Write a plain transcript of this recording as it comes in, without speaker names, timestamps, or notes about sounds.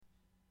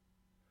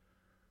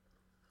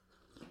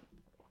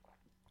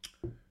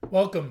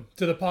Welcome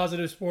to the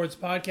Positive Sports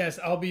Podcast.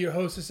 I'll be your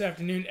host this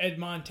afternoon, Ed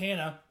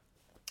Montana.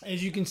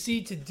 As you can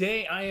see,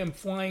 today I am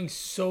flying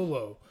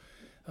solo.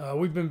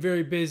 We've been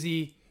very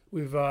busy.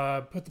 We've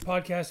put the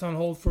podcast on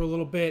hold for a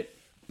little bit,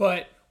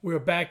 but we're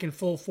back in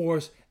full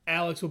force.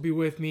 Alex will be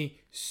with me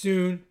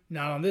soon,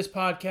 not on this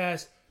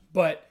podcast,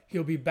 but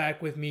he'll be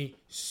back with me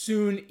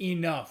soon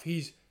enough.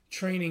 He's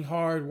training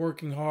hard,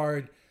 working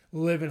hard,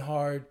 living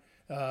hard,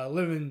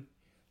 living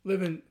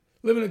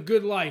a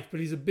good life, but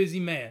he's a busy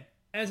man,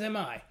 as am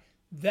I.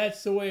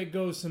 That's the way it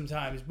goes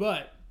sometimes,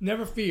 but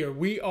never fear.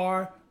 We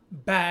are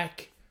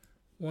back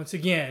once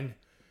again,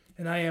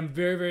 and I am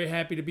very, very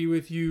happy to be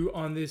with you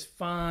on this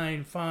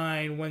fine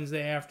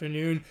Wednesday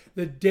afternoon,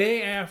 the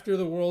day after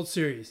the World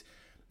Series.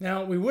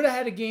 Now, we would have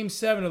had a Game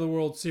 7 of the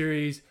World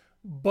Series,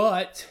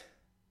 but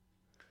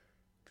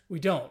we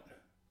don't,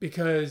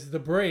 because the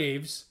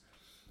Braves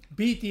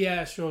beat the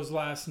Astros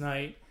last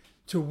night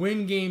to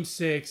win Game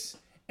 6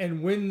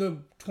 and win the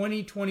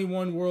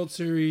 2021 World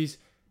Series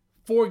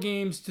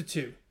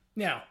 4-2.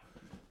 Now,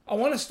 I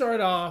want to start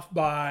off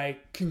by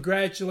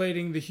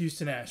congratulating the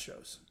Houston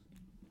Astros.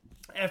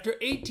 After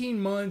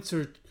 18 months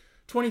or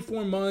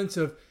 24 months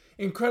of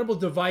incredible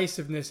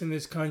divisiveness in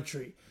this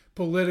country,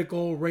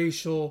 political,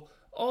 racial,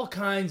 all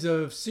kinds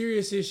of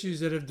serious issues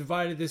that have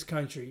divided this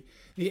country,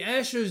 the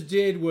Astros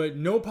did what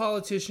no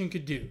politician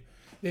could do.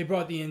 They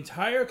brought the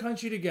entire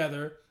country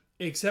together,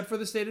 except for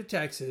the state of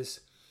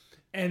Texas,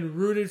 and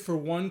rooted for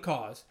one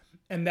cause,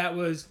 and that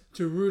was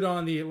to root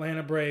on the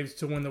Atlanta Braves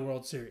to win the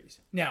World Series.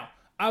 Now,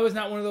 I was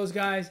not one of those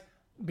guys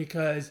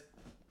because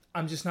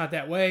I'm just not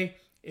that way.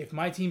 If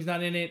my team's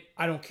not in it,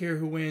 I don't care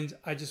who wins.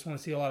 I just want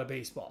to see a lot of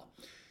baseball.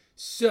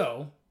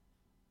 So,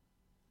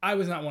 I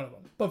was not one of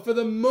them. But for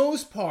the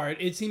most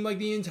part, it seemed like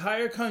the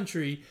entire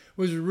country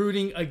was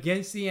rooting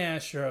against the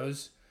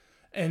Astros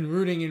and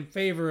rooting in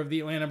favor of the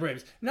Atlanta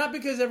Braves. Not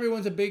because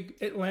everyone's a big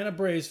Atlanta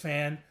Braves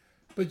fan,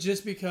 but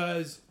just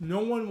because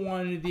no one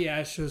wanted the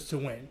Astros to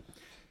win.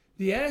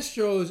 The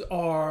Astros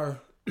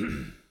are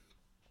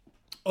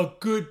a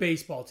good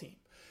baseball team.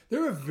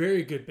 They're a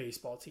very good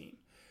baseball team.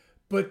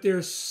 But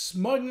their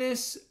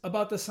smugness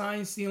about the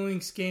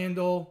sign-stealing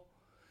scandal,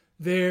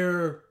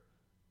 their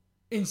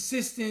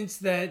insistence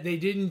that they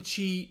didn't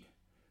cheat,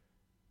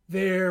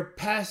 their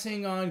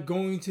passing on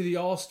going to the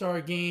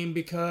All-Star game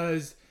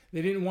because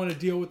they didn't want to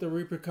deal with the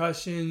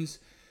repercussions,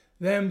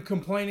 them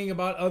complaining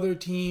about other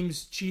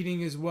teams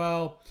cheating as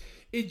well.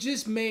 It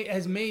just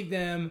has made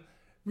them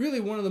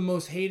really one of the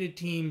most hated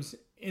teams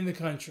in the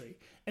country.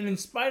 And in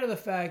spite of the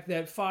fact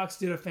that Fox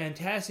did a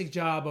fantastic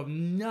job of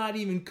not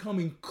even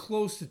coming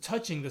close to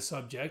touching the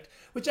subject,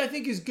 which I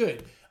think is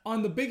good,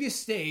 on the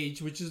biggest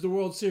stage, which is the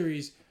World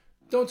Series,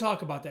 don't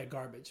talk about that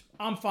garbage.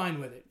 I'm fine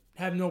with it.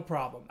 Have no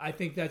problem. I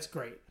think that's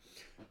great.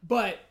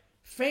 But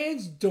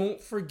fans don't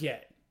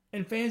forget.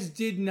 And fans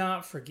did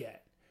not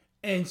forget.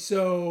 And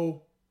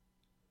so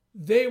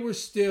they were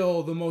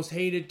still the most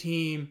hated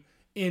team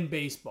in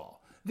baseball.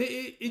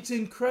 It's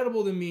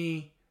incredible to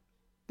me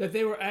that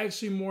they were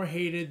actually more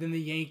hated than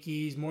the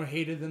Yankees, more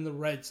hated than the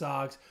Red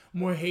Sox,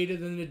 more hated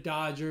than the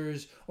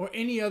Dodgers, or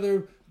any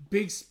other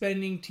big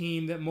spending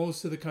team that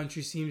most of the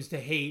country seems to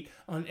hate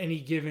on any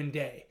given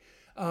day.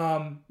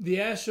 The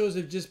Astros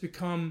have just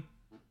become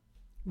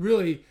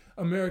really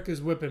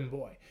America's whipping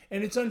boy.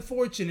 And it's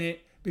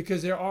unfortunate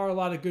because there are a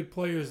lot of good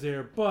players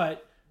there,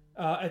 but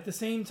at the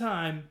same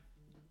time,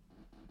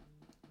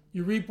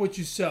 you reap what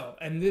you sow.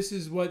 And this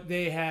is what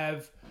they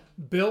have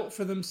built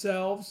for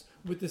themselves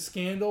with the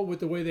scandal, with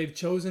the way they've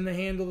chosen to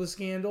handle the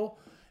scandal.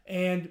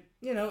 And,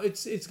 you know,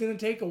 it's going to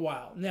take a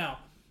while. Now,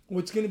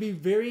 what's going to be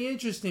very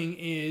interesting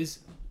is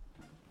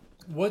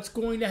what's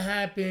going to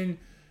happen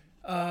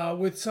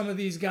with some of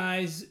these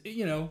guys,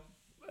 you know,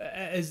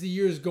 as the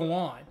years go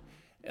on.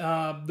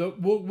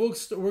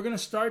 We're going to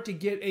start to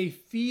get a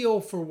feel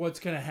for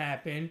what's going to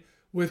happen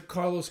with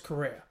Carlos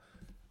Correa.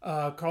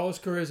 Carlos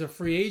Correa is a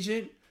free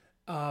agent.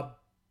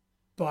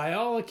 By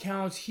all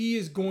accounts, he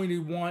is going to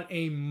want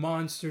a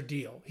monster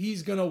deal.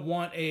 He's going to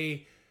want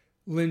a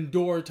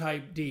Lindor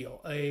type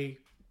deal, a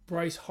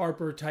Bryce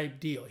Harper type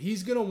deal.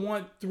 He's going to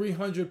want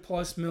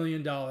 $300+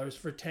 million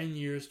for 10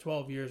 years,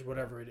 12 years,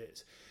 whatever it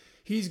is.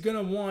 He's going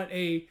to want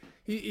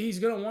he's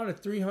going to want a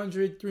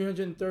 $300,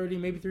 $330,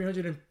 maybe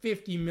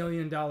 $350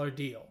 million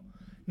deal.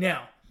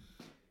 Now,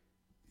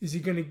 is he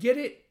going to get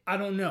it? I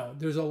don't know.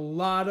 There's a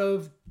lot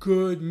of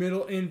good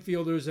middle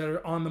infielders that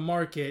are on the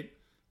market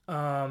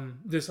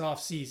this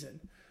offseason.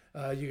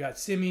 You got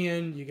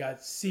Simeon, you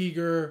got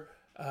Seager.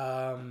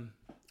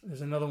 There's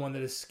another one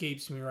that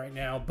escapes me right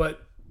now,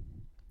 but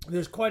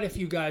there's quite a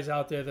few guys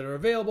out there that are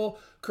available.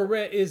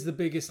 Correa is the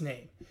biggest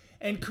name.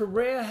 And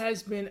Correa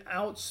has been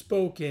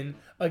outspoken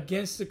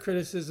against the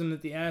criticism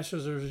that the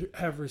Astros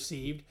have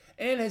received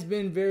and has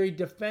been very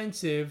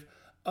defensive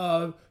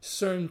of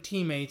certain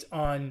teammates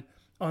on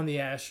the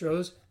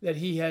Astros, that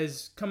he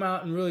has come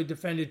out and really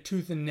defended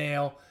tooth and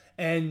nail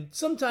and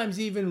sometimes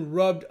even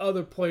rubbed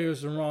other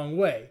players the wrong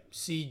way.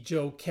 See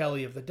Joe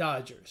Kelly of the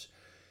Dodgers.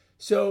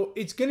 So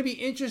it's going to be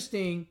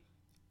interesting,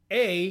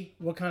 A,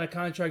 what kind of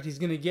contract he's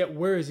going to get,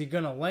 where is he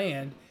going to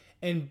land,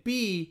 And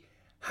B,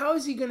 how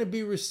is he going to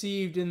be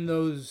received in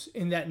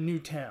that new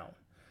town?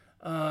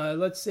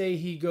 Let's say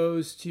he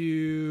goes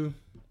to,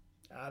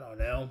 I don't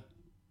know,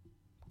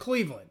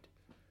 Cleveland.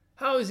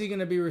 How is he going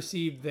to be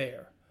received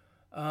there?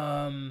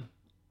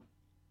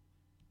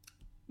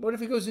 What if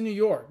he goes to New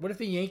York? What if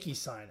the Yankees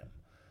sign him?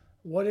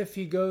 What if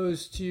he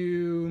goes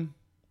to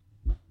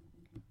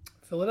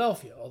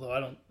Philadelphia? Although I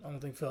don't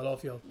think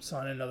Philadelphia will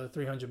sign another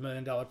 $300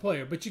 million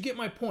player. But you get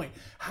my point.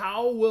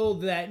 How will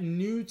that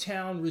new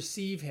town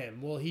receive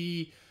him? Will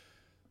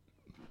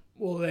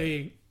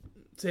they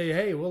say,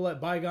 hey, we'll let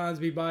bygones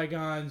be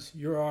bygones.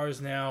 You're ours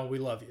now. We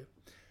love you.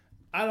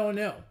 I don't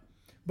know.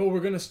 But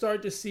we're going to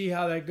start to see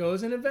how that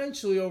goes. And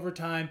eventually, over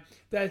time,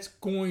 that's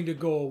going to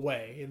go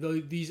away.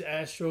 These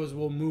Astros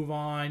will move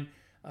on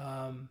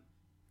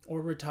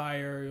or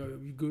retire or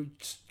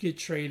get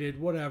traded,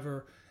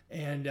 whatever.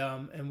 And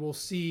we'll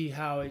see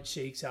how it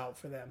shakes out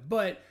for them.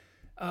 But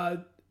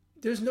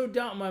there's no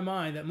doubt in my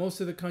mind that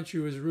most of the country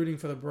was rooting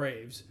for the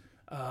Braves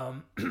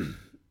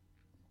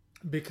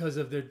because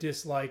of their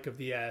dislike of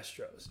the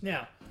Astros.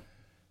 Now,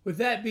 with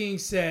that being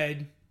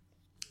said,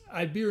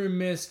 I'd be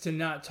remiss to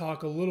not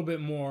talk a little bit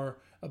more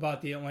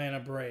about the Atlanta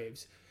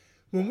Braves.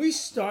 When we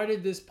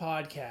started this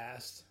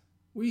podcast,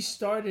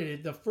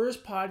 the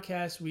first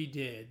podcast we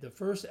did, the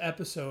first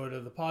episode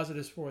of the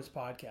Positive Sports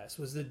Podcast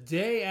was the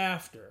day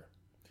after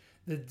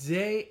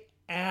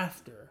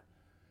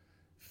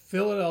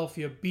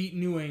Philadelphia beat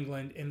New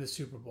England in the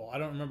Super Bowl. I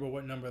don't remember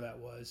what number that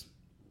was.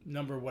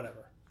 Number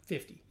whatever.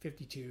 50,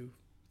 52,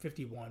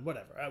 51,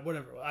 whatever. I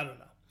don't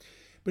know.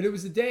 But it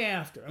was the day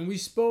after, and we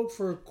spoke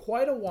for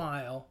quite a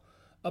while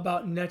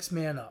about next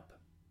man up.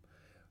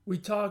 We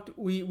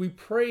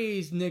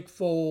praised Nick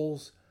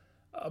Foles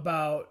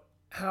about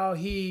how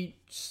he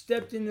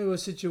stepped into a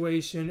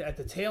situation at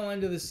the tail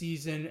end of the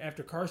season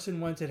after Carson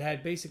Wentz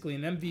had basically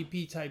an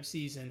MVP type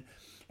season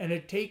and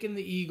had taken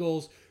the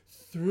Eagles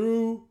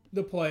through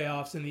the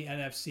playoffs in the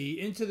NFC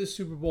into the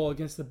Super Bowl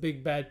against the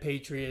big bad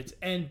Patriots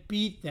and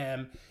beat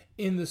them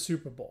in the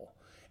Super Bowl.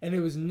 And it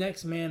was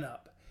next man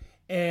up.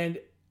 And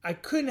I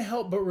couldn't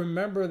help but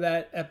remember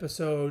that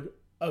episode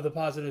of the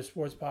Positive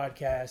Sports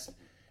Podcast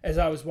as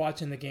I was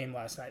watching the game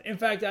last night. In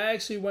fact, I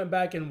actually went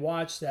back and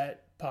watched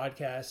that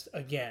podcast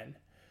again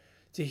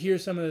to hear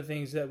some of the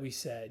things that we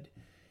said.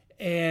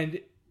 And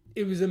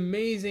it was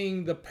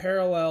amazing the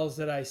parallels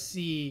that I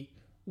see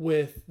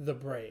with the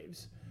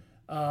Braves.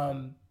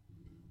 The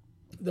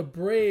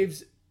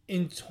Braves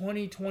in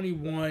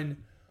 2021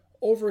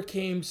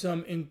 overcame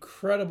some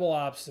incredible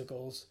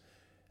obstacles.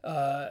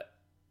 I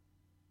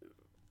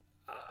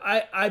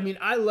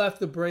left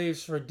the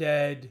Braves for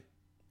dead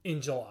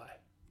in July.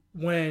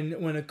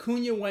 When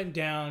Acuna went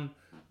down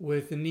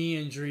with the knee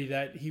injury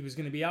that he was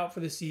going to be out for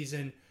the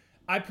season,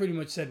 I pretty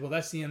much said, well,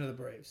 that's the end of the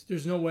Braves.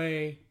 There's no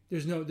way.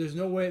 There's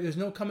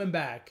no coming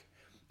back.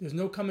 There's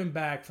no coming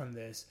back from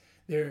this.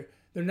 They're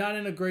not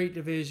in a great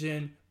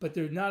division, but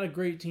they're not a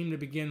great team to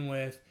begin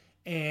with.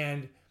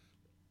 And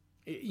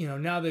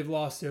now they've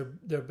lost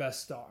their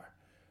best star.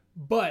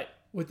 But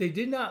what they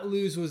did not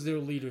lose was their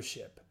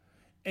leadership.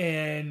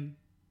 And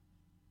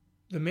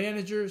the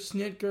manager,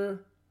 Snitker,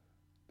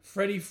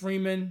 Freddie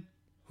Freeman,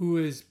 who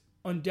is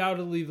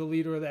undoubtedly the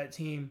leader of that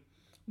team,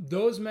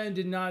 those men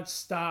did not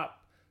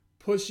stop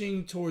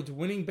pushing towards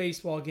winning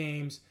baseball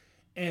games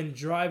and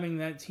driving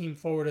that team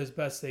forward as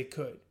best they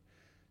could.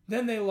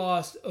 Then they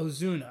lost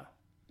Ozuna.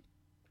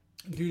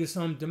 Due to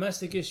some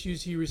domestic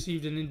issues, he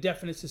received an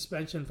indefinite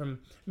suspension from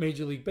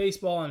Major League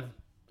Baseball and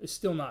is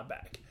still not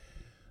back.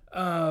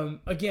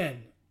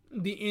 Again,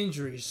 the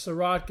injuries.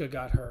 Sorotka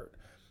got hurt.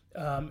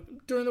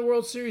 During the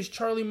World Series,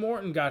 Charlie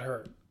Morton got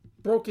hurt.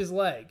 Broke his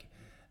leg.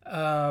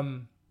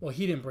 Well,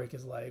 he didn't break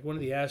his leg. One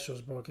of the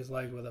Astros broke his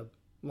leg with a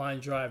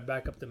line drive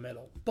back up the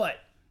middle. But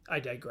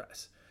I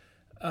digress.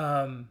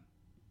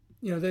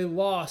 They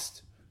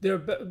lost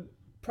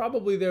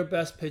probably their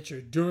best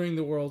pitcher during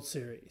the World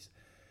Series.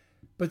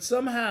 But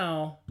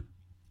somehow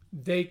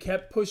they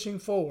kept pushing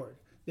forward.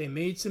 They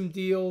made some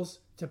deals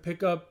to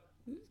pick up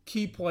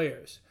key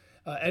players.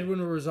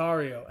 Edwin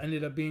Rosario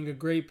ended up being a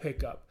great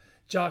pickup.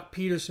 Jock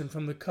Peterson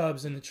from the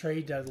Cubs in the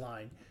trade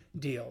deadline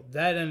deal.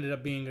 That ended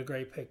up being a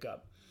great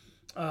pickup.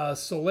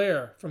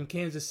 Soler from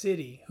Kansas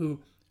City,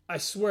 who I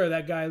swear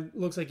that guy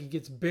looks like he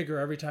gets bigger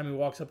every time he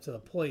walks up to the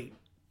plate.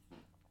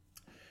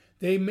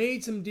 They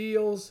made some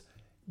deals,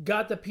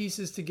 got the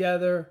pieces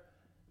together,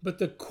 but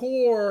the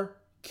core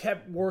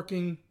kept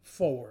working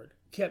forward,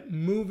 kept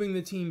moving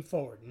the team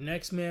forward.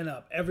 Next man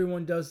up.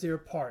 Everyone does their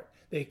part.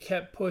 They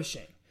kept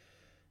pushing.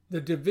 The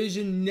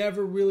division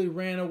never really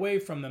ran away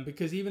from them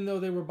because even though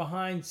they were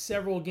behind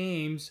several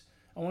games,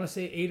 I want to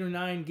say 8 or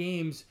 9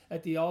 games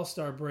at the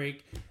All-Star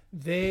break,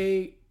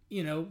 they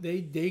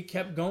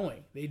kept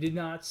going. They did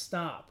not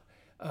stop.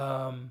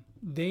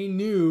 They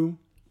knew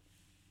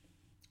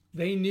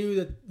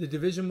that the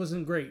division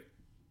wasn't great,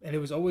 and it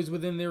was always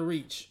within their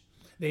reach.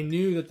 They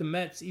knew that the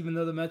Mets, even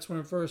though the Mets were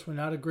in first, were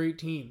not a great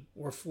team,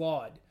 were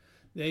flawed.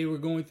 They were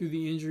going through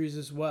the injuries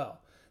as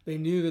well. They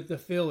knew that the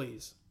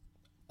Phillies,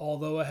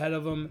 although ahead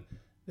of them,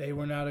 they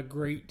were not a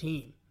great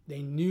team.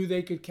 They knew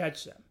they could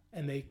catch them,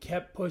 and they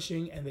kept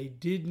pushing, and they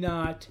did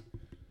not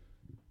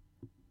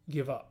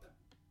give up.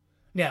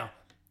 Now,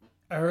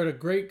 I heard a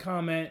great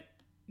comment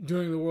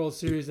during the World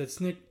Series that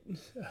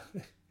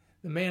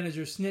the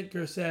manager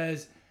Snitker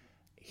says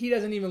he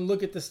doesn't even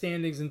look at the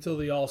standings until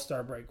the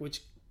All-Star break,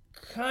 which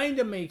kind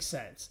of makes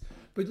sense.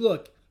 But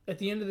look, at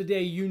the end of the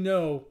day,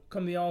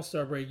 come the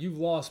All-Star break, you've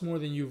lost more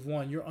than you've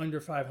won. You're under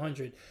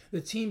 500.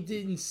 The team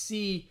didn't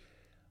see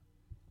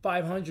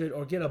 500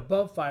 or get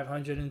above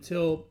 500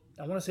 until,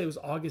 I want to say it was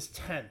August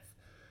 10th.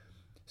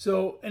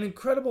 So an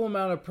incredible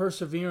amount of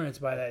perseverance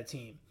by that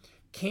team.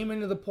 Came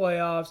into the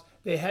playoffs.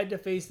 They had to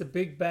face the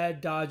big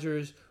bad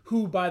Dodgers,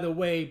 who, by the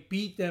way,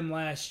 beat them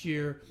last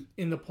year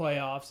in the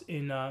playoffs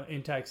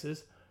in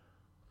Texas.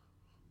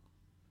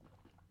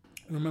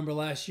 Remember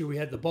last year we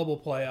had the bubble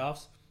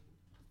playoffs.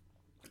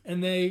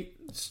 And they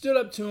stood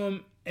up to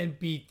them and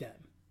beat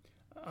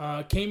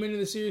them. Came into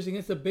the series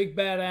against the big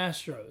bad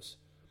Astros.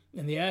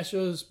 And the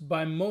Astros,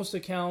 by most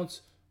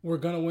accounts, were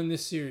going to win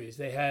this series.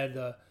 They had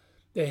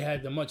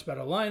the much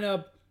better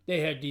lineup.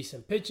 They had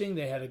decent pitching.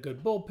 They had a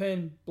good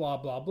bullpen. Blah,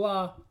 blah,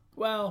 blah.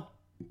 Well,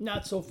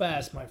 not so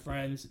fast, my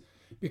friends,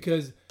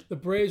 because the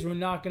Braves were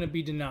not going to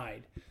be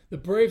denied. The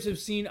Braves had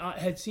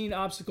seen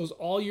obstacles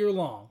all year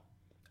long,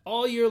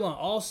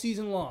 all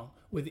season long,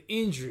 with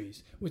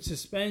injuries, with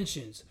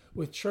suspensions,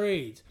 with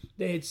trades.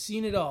 They had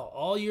seen it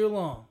all year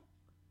long.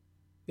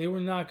 They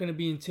were not going to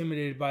be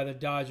intimidated by the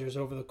Dodgers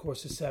over the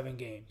course of 7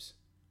 games.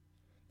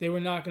 They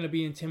were not going to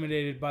be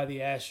intimidated by the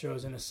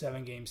Astros in a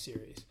 7-game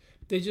series.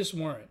 They just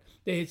weren't.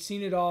 They had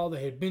seen it all.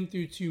 They had been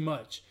through too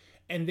much.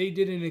 And they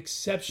did an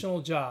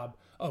exceptional job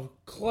of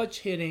clutch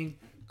hitting,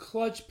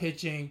 clutch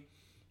pitching,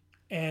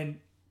 and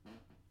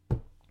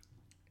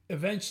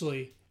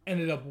eventually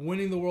ended up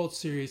winning the World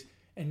Series.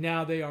 And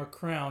now they are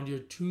crowned your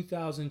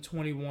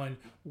 2021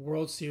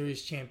 World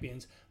Series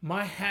champions.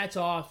 My hat's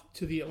off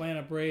to the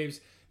Atlanta Braves,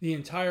 the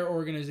entire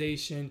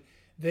organization.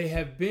 They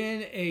have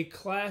been a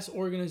class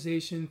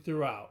organization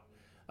throughout.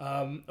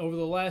 Over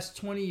the last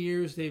 20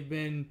 years, they've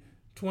been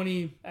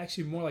 20,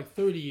 more like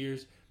 30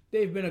 years,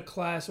 they've been a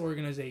class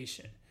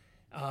organization.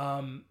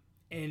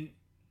 And,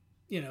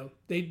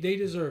 they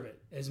deserve it.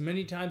 As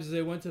many times as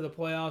they went to the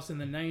playoffs in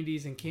the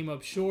 90s and came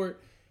up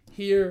short,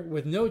 here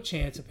with no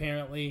chance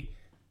apparently,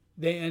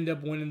 they end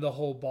up winning the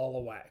whole ball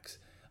of wax.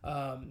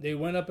 They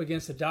went up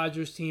against the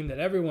Dodgers team that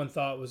everyone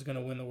thought was going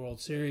to win the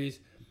World Series,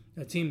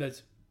 a team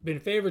that's been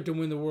favored to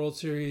win the World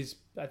Series,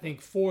 I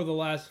think, for the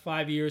last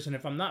 5 years. And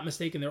if I'm not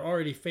mistaken, they're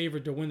already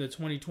favored to win the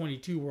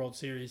 2022 World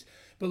Series.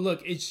 But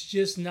look, it's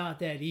just not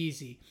that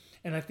easy.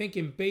 And I think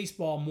in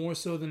baseball, more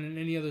so than in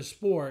any other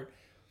sport,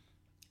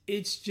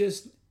 it's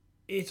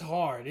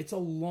hard. It's a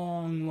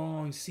long,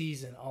 long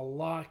season. A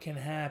lot can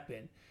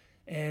happen.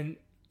 And,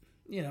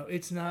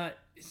 it's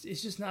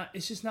just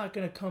not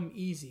going to come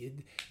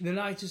easy. They're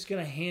not just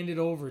going to hand it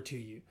over to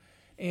you.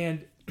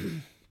 And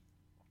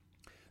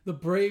the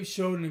Braves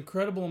showed an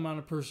incredible amount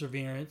of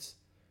perseverance,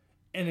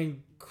 an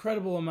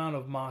incredible amount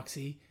of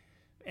moxie,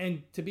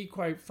 and to be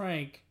quite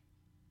frank,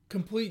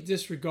 complete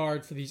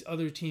disregard for these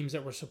other teams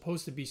that were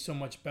supposed to be so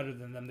much better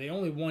than them. They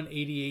only won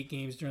 88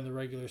 games during the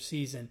regular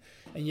season,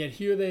 and yet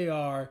here they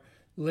are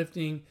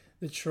lifting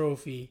the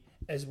trophy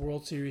as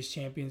World Series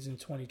champions in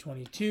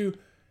 2022.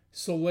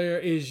 Soler,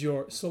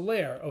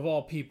 of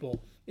all people,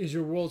 is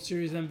your World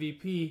Series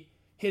MVP,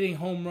 hitting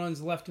home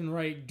runs left and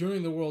right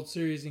during the World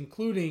Series,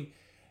 including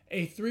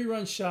a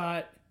 3-run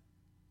shot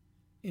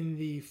in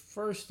the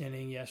first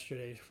inning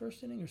yesterday.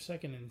 First inning or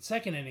second inning?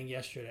 Second inning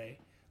yesterday,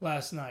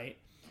 last night,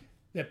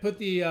 that put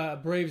the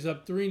Braves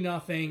up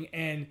 3-0,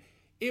 and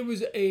it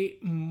was a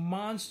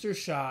monster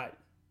shot.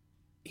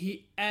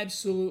 He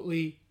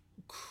absolutely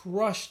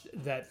crushed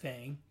that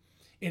thing.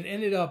 It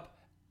ended up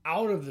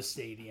out of the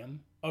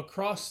stadium,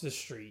 across the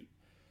street.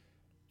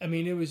 I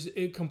mean, it was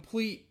a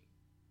complete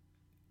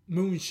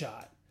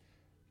moonshot.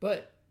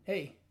 But,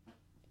 hey,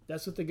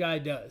 that's what the guy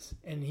does.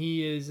 And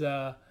he is,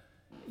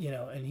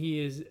 he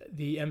is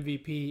the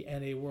MVP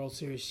and a World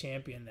Series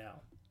champion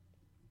now.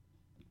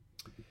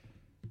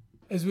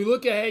 As we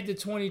look ahead to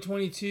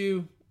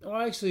 2022,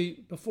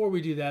 before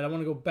we do that, I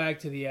want to go back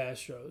to the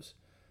Astros.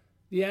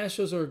 The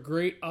Astros are a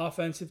great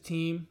offensive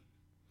team,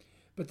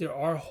 but there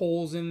are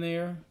holes in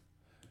there.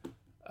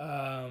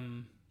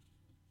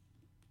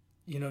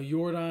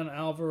 Yordan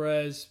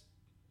Alvarez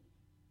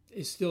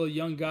is still a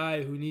young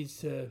guy who needs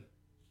to,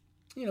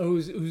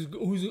 who's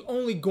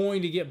only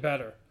going to get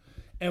better.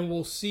 And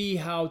we'll see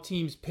how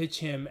teams pitch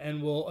him,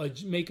 and will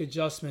make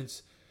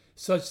adjustments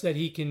such that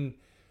he can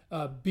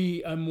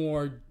be a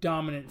more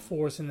dominant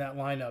force in that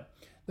lineup.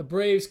 The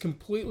Braves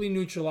completely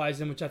neutralized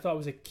him, which I thought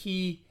was a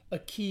key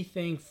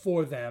thing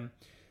for them.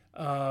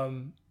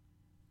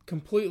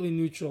 Completely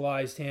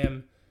neutralized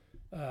him.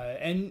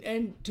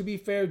 And to be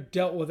fair,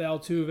 dealt with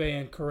Altuve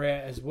and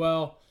Correa as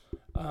well.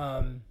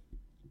 Not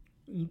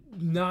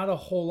a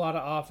whole lot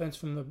of offense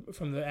from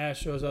the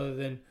Astros, other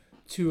than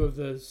 2 of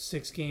the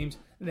 6 games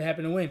they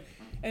happened to win.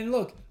 And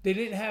look, they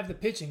didn't have the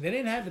pitching. They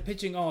didn't have the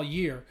pitching all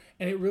year,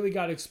 and it really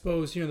got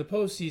exposed here in the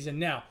postseason.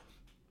 Now,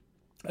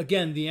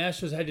 Again, the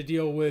Astros had to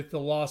deal with the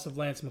loss of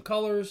Lance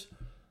McCullers,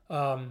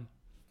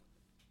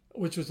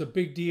 which was a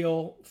big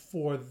deal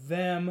for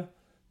them.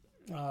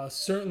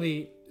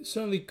 Certainly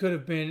could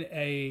have been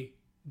a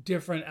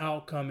different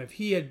outcome if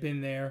he had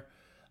been there.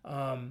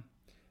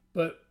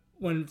 But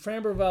when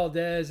Framber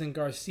Valdez and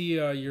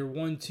Garcia are your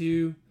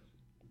 1-2,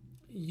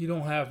 you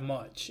don't have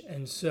much.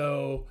 And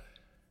so,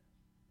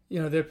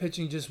 their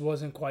pitching just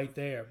wasn't quite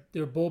there.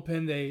 Their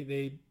bullpen,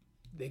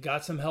 they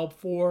got some help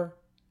for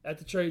at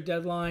the trade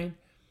deadline,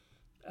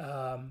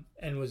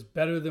 and was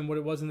better than what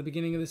it was in the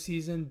beginning of the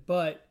season,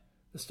 but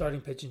the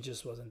starting pitching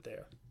just wasn't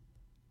there.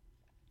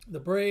 The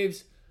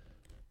Braves,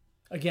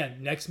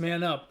 again, next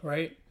man up,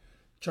 right?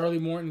 Charlie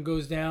Morton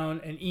goes down,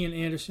 and Ian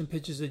Anderson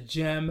pitches a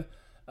gem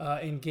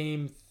in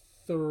Game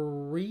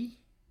 3.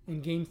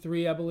 In Game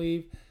 3, I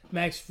believe.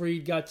 Max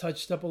Fried got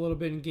touched up a little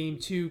bit in Game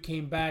 2,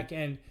 came back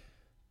and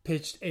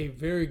pitched a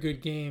very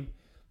good game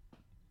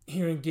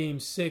here in Game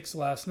 6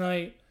 last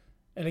night.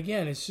 And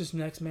again, it's just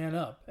next man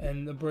up.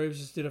 And the Braves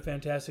just did a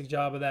fantastic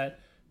job of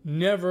that.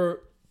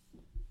 Never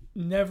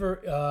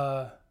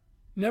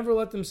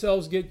let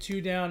themselves get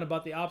too down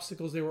about the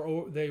obstacles they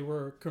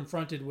were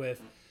confronted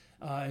with.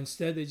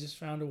 Instead, they just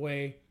found a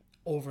way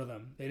over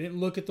them. They didn't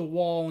look at the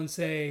wall and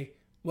say,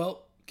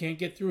 well, can't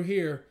get through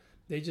here.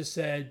 They just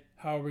said,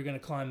 how are we going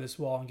to climb this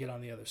wall and get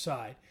on the other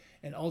side?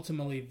 And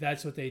ultimately,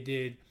 that's what they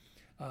did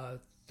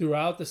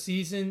throughout the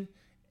season,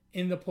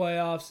 in the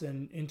playoffs,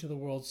 and into the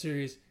World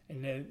Series.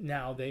 And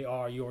now they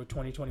are your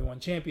 2021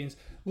 champions.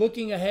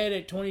 Looking ahead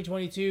at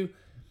 2022,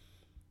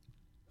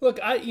 look,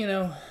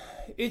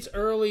 it's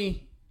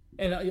early.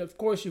 And of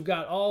course, you've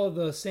got all of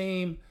the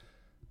same,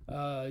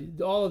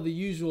 all of the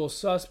usual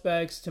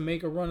suspects to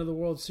make a run of the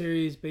World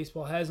Series.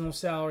 Baseball has no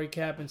salary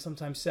cap, and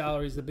sometimes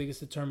salary is the biggest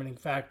determining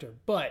factor.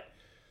 But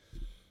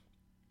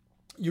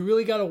you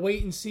really got to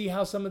wait and see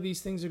how some of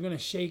these things are going to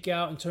shake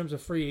out in terms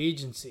of free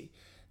agency.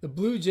 The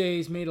Blue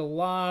Jays made a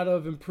lot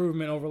of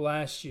improvement over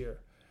last year.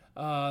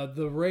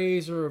 The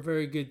Rays are a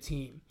very good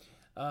team.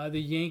 The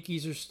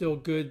Yankees are still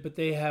good, but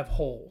they have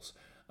holes.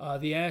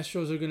 The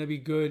Astros are going to be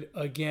good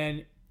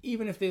again,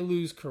 even if they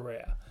lose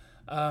Correa.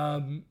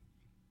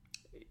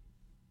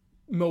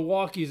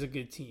 Milwaukee's a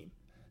good team.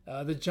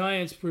 The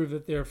Giants prove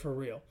that they're for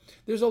real.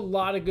 There's a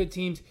lot of good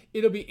teams.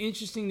 It'll be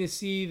interesting to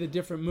see the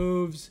different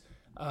moves.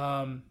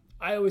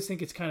 I always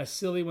think it's kind of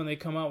silly when they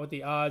come out with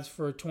the odds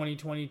for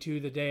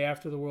 2022 the day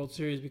after the World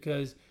Series,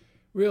 because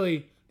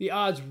really the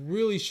odds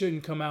really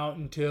shouldn't come out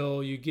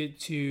until you get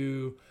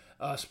to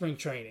spring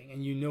training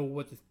and you know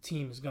what the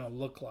team is going to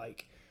look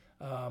like.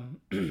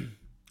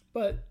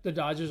 But the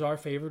Dodgers are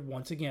favored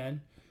once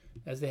again,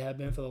 as they have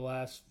been for the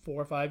last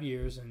 4 or 5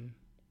 years, and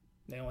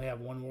they only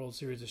have one World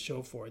Series to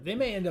show for it. They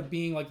may end up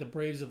being like the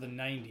Braves of the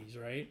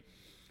 90s, right?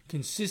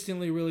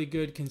 Consistently really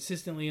good,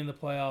 consistently in the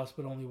playoffs,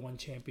 but only one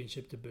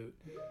championship to boot.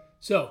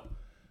 So,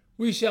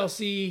 we shall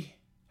see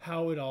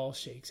how it all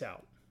shakes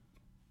out.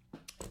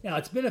 Now,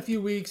 it's been a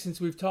few weeks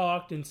since we've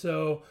talked, and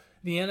so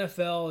the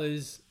NFL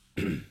is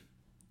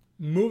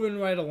moving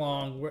right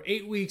along. We're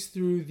 8 weeks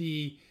through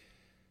the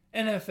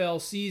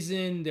NFL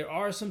season. There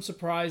are some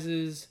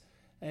surprises,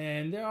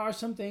 and there are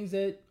some things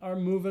that are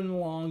moving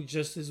along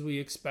just as we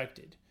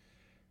expected.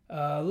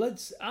 I'm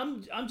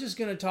just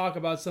going to talk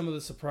about some of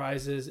the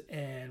surprises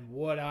and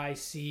what I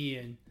see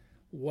and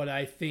what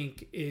I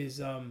think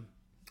is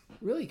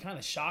really kind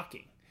of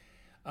shocking.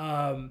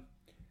 The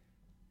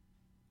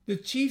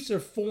Chiefs are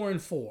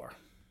 4-4,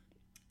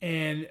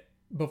 and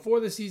before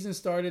the season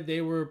started,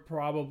 they were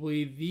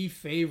probably the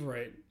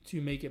favorite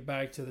to make it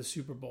back to the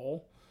Super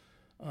Bowl.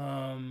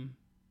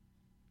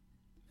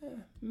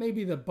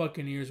 Maybe the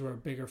Buccaneers were a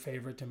bigger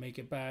favorite to make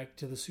it back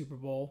to the Super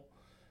Bowl,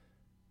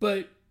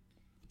 but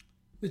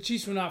the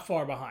Chiefs were not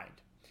far behind.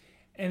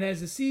 And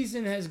as the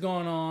season has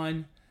gone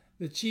on,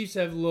 the Chiefs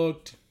have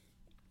looked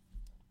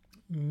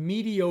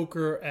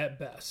mediocre at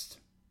best.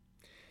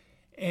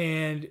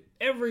 And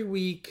every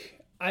week,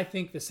 I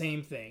think the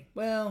same thing.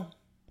 Well,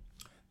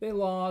 they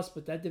lost,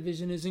 but that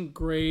division isn't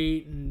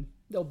great, and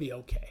they'll be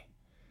okay.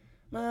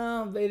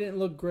 Well, they didn't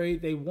look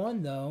great. They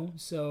won, though,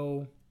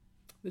 so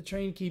the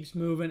train keeps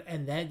moving,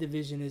 and that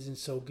division isn't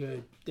so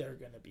good. They're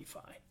going to be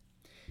fine.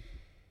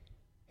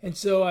 And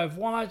so I've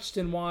watched,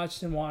 and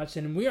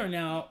we are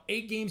now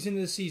 8 games into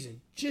the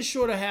season, just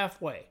short of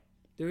halfway.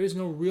 There is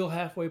no real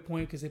halfway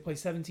point because they play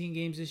 17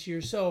 games this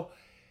year. So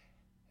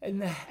at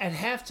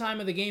halftime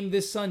of the game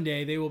this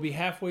Sunday, they will be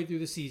halfway through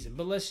the season.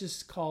 But let's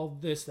just call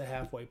this the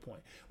halfway point.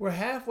 We're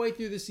halfway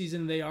through the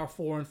season, and they are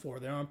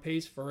 4-4. They're on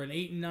pace for an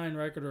 8-9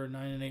 record or a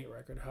 9-8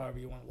 record, however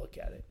you want to look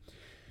at it.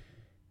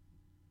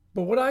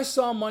 But what I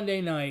saw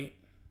Monday night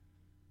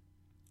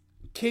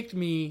kicked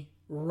me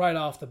right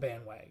off the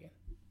bandwagon.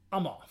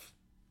 I'm off.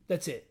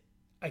 That's it.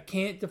 I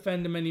can't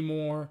defend them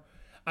anymore.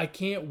 I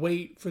can't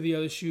wait for the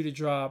other shoe to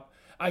drop.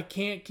 I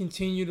can't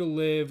continue to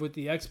live with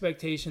the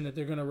expectation that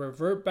they're going to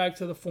revert back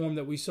to the form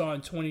that we saw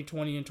in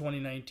 2020 and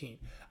 2019.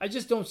 I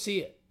just don't see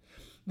it.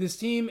 This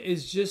team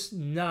is just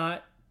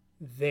not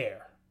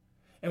there.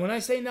 And when I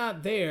say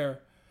not there,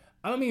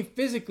 I don't mean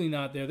physically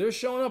not there. They're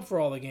showing up for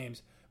all the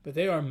games. but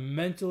they are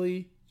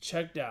mentally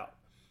checked out.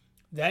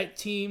 That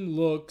team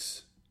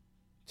looks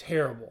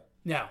terrible.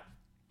 Now,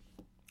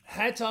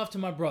 hats off to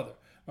my brother.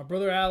 My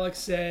brother Alex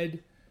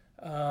said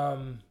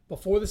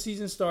before the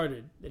season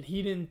started that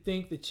he didn't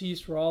think the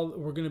Chiefs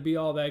were going to be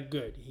all that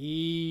good.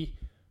 He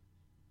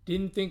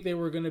didn't think they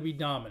were going to be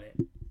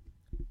dominant.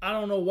 I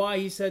don't know why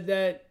he said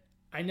that.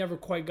 I never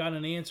quite got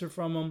an answer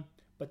from him,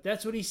 but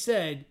that's what he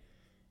said.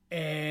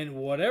 And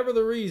whatever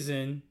the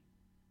reason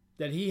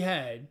that he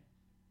had,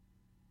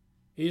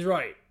 he's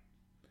right.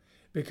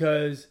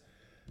 Because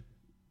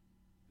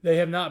they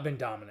have not been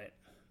dominant.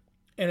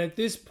 And at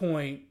this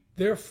point,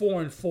 they're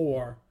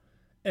 4-4.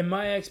 And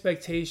my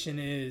expectation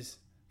is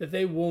that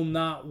they will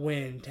not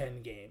win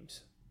 10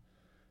 games.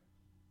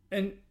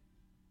 And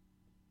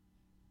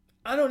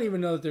I don't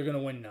even know that they're going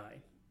to win 9.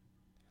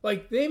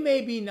 Like, they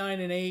may be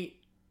 9-8,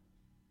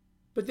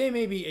 but they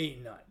may be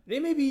 8-9. They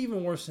may be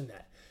even worse than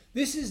that.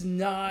 This is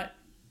not...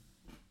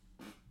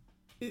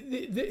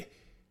 They're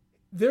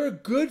a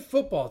good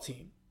football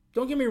team.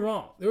 Don't get me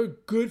wrong. They're a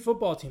good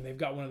football team. They've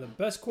got one of the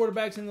best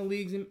quarterbacks in the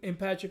league in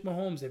Patrick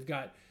Mahomes. They've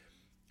got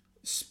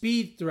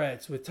speed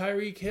threats with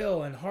Tyreek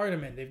Hill and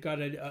Hardeman. They've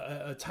got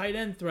a tight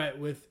end threat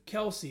with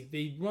Kelsey.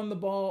 They run the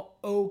ball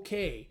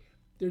okay.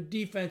 Their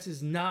defense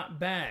is not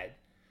bad.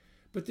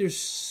 But there's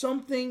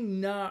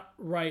something not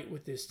right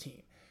with this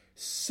team.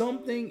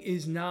 Something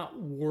is not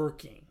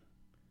working.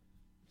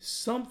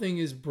 Something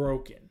is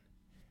broken.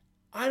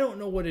 I don't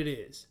know what it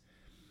is.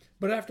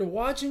 But after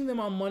watching them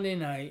on Monday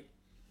night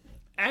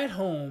at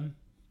home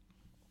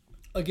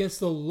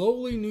against the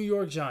lowly New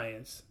York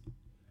Giants,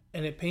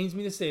 and it pains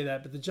me to say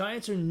that, but the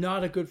Giants are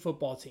not a good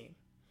football team.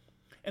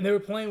 And they were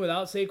playing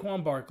without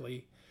Saquon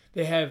Barkley.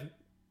 They have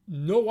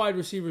no wide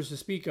receivers to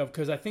speak of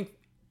because I think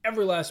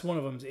every last one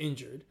of them is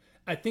injured.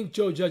 I think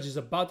Joe Judge is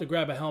about to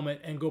grab a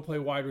helmet and go play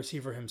wide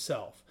receiver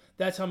himself.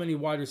 That's how many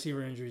wide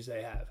receiver injuries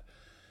they have.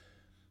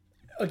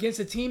 Against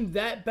a team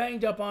that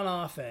banged up on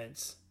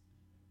offense,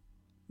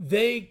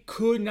 they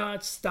could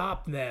not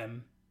stop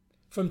them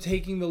from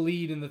taking the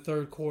lead in the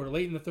third quarter,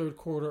 late in the third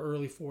quarter,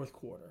 early fourth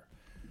quarter.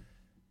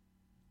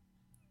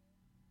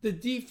 The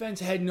defense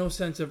had no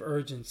sense of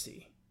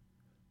urgency.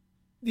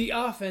 The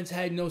offense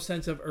had no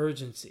sense of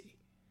urgency.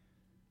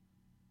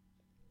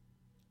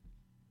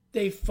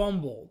 They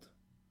fumbled.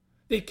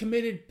 They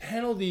committed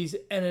penalties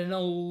at an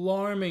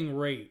alarming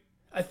rate.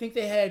 I think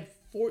they had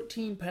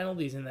 14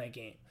 penalties in that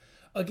game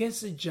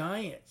against the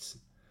Giants.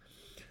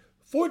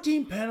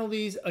 14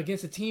 penalties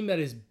against a team that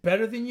is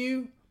better than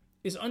you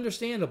is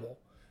understandable.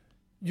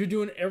 You're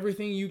doing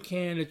everything you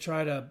can to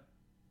try to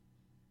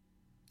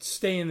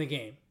stay in the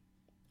game,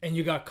 and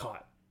you got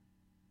caught.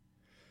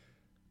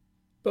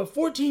 But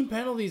 14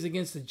 penalties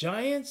against the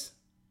Giants,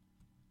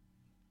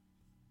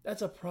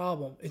 that's a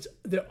problem.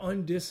 They're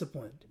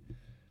undisciplined.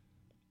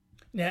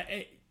 Now,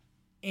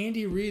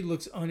 Andy Reid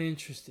looks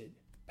uninterested.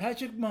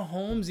 Patrick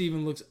Mahomes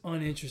even looks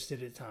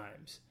uninterested at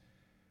times.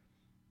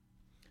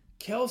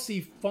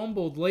 Kelsey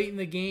fumbled late in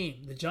the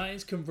game. The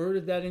Giants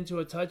converted that into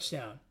a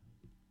touchdown.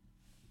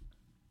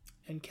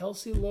 And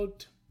Kelsey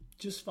looked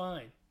just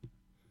fine.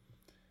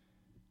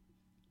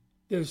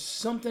 There's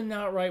something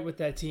not right with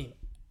that team.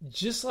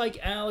 Just like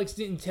Alex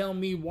didn't tell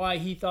me why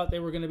he thought they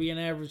were going to be an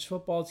average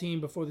football team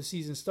before the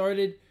season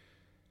started,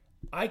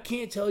 I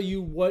can't tell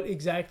you what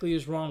exactly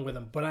is wrong with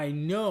them, but I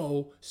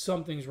know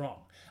something's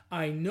wrong.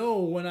 I know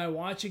when I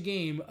watch a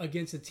game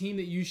against a team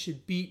that you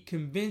should beat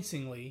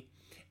convincingly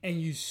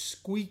and you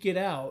squeak it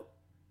out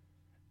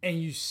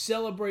and you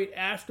celebrate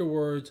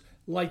afterwards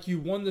like you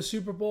won the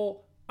Super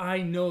Bowl,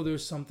 I know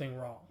there's something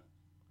wrong.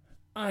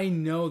 I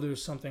know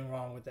there's something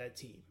wrong with that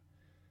team.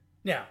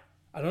 Now,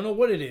 I don't know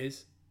what it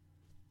is,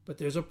 but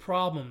there's a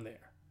problem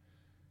there.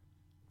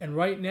 And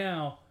right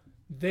now,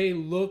 they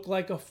look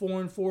like a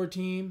 4-4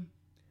 team.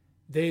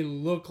 They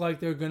look like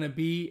they're going to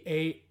be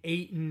a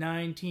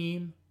 8-9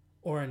 team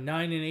or a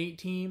 9-8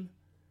 team.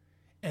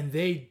 And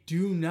they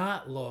do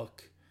not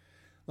look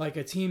like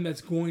a team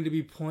that's going to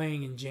be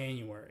playing in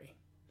January.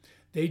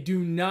 They do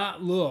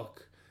not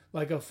look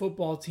like a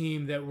football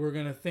team that we're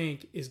going to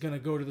think is going to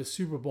go to the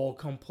Super Bowl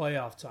come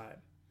playoff time.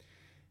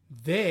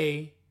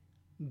 They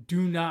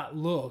do not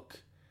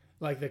look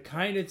like the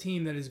kind of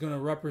team that is going to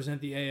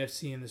represent the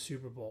AFC in the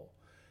Super Bowl.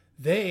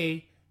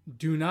 They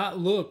do not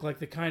look like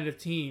the kind of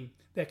team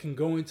that can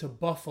go into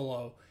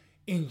Buffalo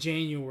in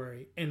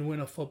January and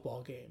win a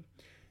football game.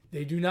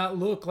 They do not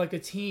look like a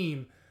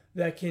team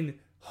that can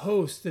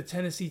host the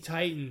Tennessee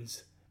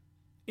Titans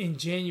in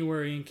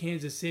January in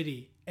Kansas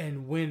City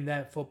and win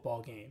that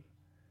football game.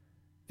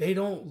 They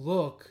don't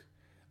look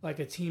like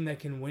a team that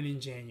can win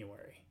in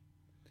January.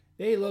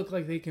 They look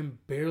like they can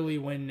barely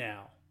win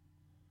now.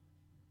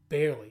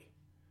 Barely.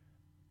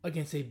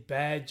 Against a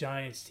bad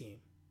Giants team.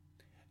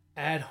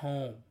 At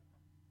home.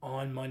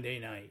 On Monday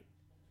night.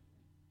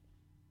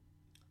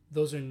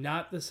 Those are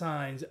not the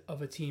signs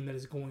of a team that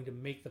is going to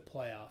make the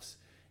playoffs.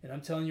 And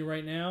I'm telling you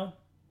right now,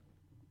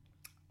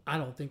 I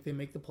don't think they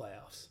make the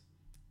playoffs.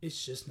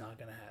 It's just not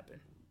going to happen.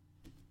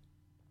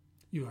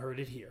 You heard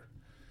it here.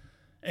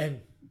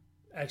 And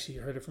actually,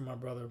 you heard it from my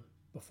brother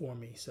before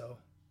me, so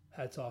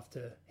hats off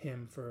to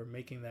him for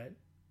making that,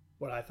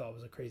 what I thought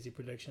was a crazy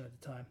prediction at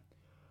the time.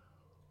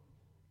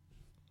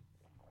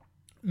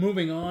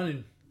 Moving on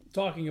and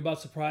talking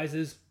about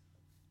surprises.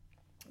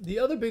 The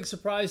other big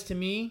surprise to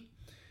me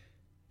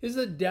is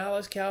the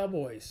Dallas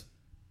Cowboys.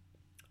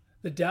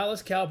 The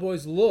Dallas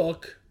Cowboys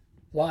look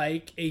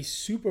like a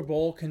Super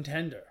Bowl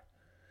contender.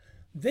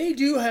 They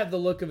do have the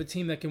look of a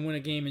team that can win a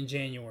game in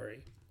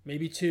January.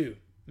 Maybe two.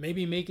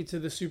 Maybe make it to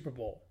the Super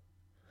Bowl.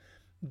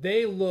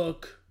 They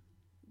look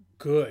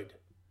good.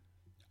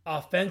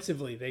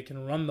 Offensively, they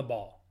can run the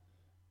ball.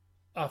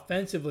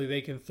 Offensively,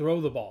 they can throw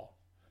the ball.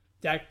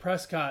 Dak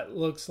Prescott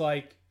looks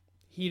like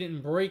he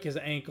didn't break his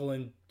ankle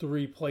in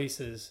 3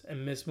 places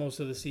and miss most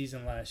of the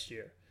season last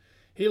year.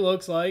 He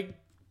looks like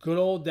good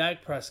old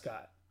Dak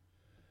Prescott.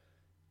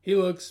 He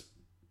looks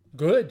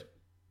good.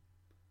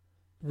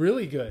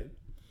 Really good.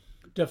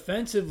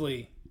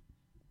 Defensively,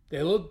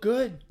 they look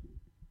good.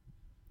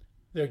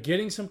 They're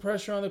getting some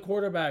pressure on the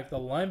quarterback. The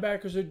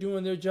linebackers are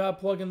doing their job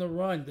plugging the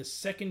run. The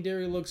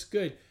secondary looks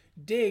good.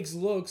 Diggs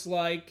looks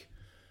like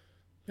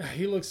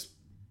he looks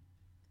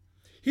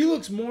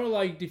more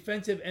like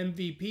defensive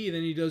MVP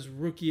than he does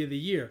Rookie of the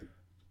Year.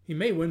 He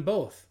may win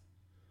both.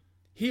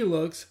 He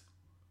looks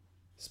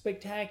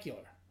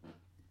spectacular.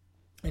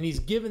 And he's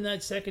given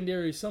that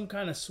secondary some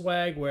kind of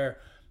swag where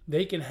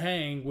they can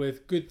hang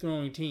with good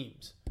throwing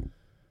teams.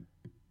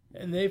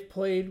 And they've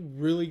played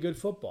really good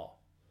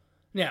football.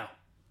 Now,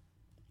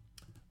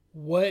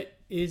 what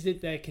is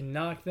it that can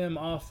knock them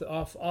off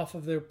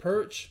of their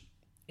perch?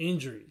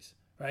 Injuries,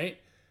 right?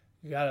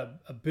 You got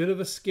a bit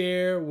of a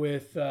scare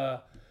with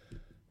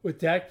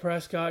Dak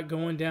Prescott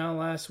going down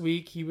last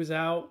week. He was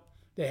out.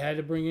 They had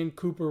to bring in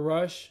Cooper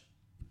Rush,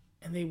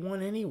 and they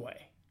won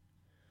anyway.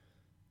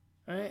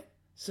 Right?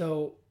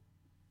 So,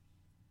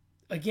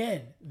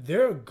 again,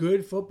 they're a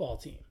good football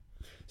team.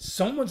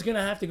 Someone's going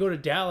to have to go to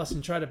Dallas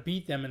and try to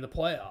beat them in the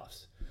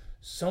playoffs.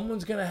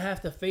 Someone's going to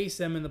have to face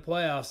them in the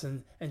playoffs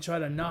and try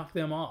to knock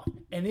them off.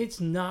 And it's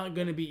not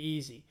going to be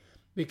easy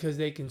because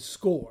they can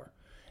score.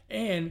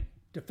 And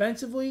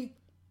defensively,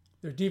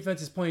 their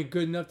defense is playing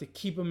good enough to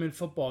keep them in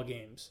football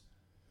games.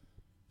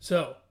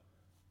 So,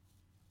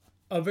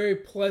 a very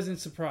pleasant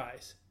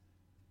surprise.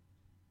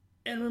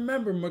 And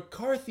remember,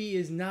 McCarthy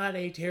is not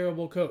a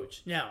terrible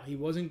coach. Now, he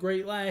wasn't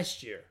great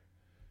last year.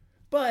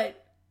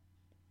 But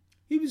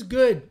he was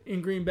good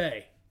in Green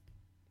Bay.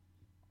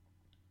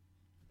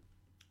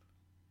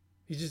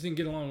 He just didn't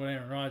get along with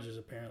Aaron Rodgers,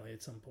 apparently,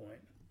 at some point.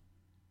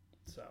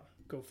 So,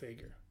 go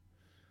figure.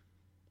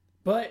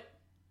 But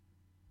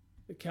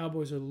the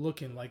Cowboys are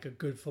looking like a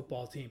good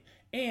football team.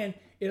 And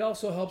it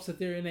also helps that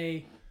they're in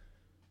a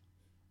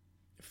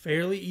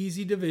fairly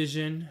easy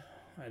division.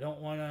 I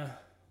don't want to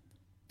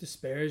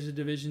disparage the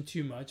division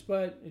too much,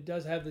 but it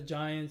does have the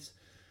Giants,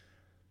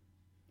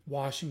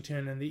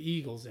 Washington, and the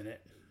Eagles in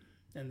it.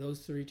 And those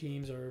 3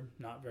 teams are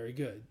not very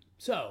good.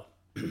 So,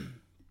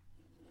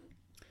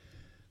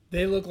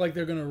 they look like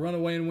they're going to run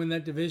away and win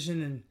that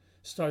division and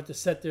start to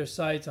set their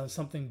sights on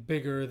something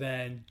bigger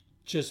than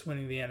just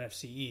winning the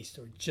NFC East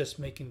or just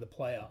making the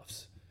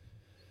playoffs.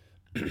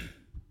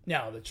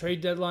 Now, the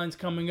trade deadline's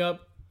coming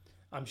up.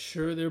 I'm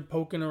sure they're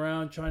poking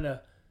around trying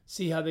to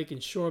see how they can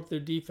shore up their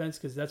defense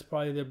because that's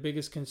probably their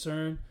biggest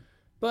concern.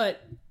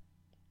 But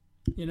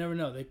you never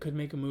know. They could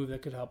make a move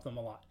that could help them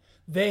a lot.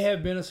 They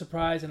have been a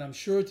surprise, and I'm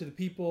sure to the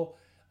people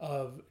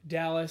of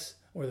Dallas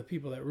or the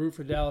people that root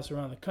for Dallas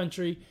around the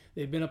country,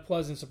 they've been a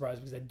pleasant surprise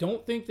because I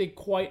don't think they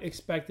quite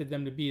expected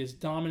them to be as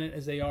dominant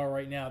as they are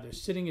right now. They're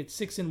sitting at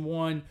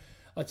 6-1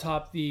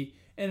 atop the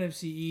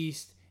NFC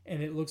East,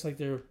 and it looks like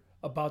they're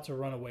about to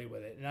run away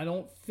with it. And I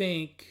don't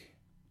think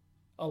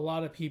a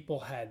lot of people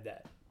had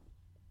that.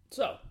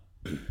 So,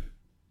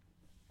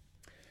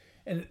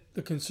 and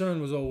the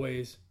concern was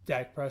always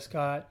Dak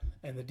Prescott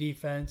and the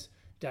defense.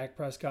 Dak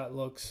Prescott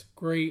looks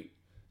great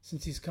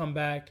since he's come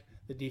back.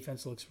 The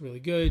defense looks really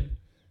good.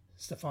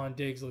 Stephon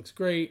Diggs looks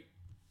great.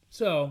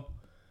 So,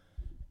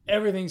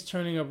 everything's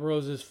turning up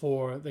roses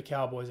for the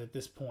Cowboys at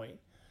this point.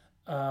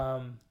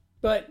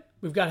 But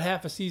we've got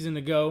half a season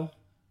to go,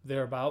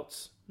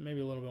 thereabouts.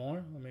 Maybe a little bit more,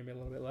 or maybe a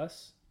little bit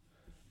less.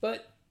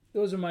 But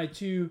those are my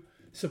 2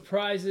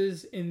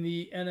 surprises in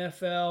the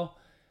NFL.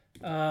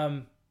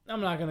 I'm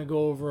not going to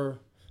go over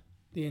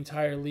the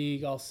entire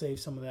league. I'll save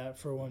some of that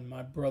for when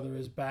my brother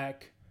is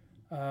back.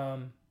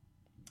 The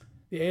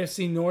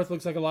AFC North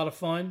looks like a lot of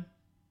fun.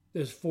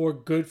 There's 4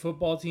 good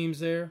football teams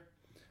there.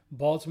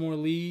 Baltimore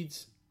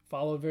leads,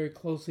 followed very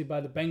closely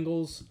by the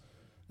Bengals,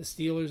 the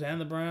Steelers,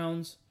 and the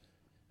Browns.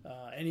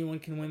 Anyone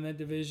can win that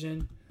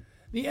division.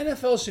 The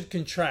NFL should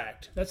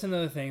contract. That's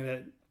another thing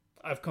that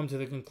I've come to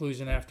the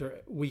conclusion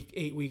after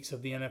 8 weeks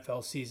of the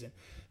NFL season.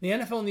 The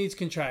NFL needs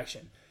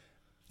contraction.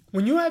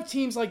 When you have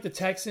teams like the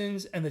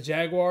Texans and the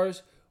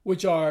Jaguars,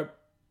 which are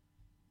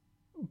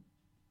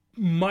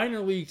minor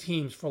league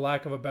teams, for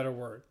lack of a better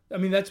word. I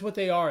mean, that's what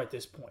they are at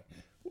this point.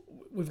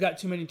 We've got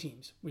too many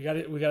teams. We got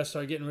to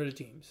start getting rid of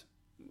teams.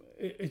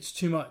 It's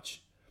too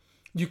much.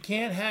 You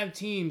can't have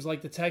teams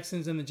like the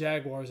Texans and the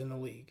Jaguars in the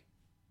league.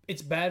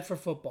 It's bad for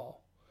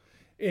football.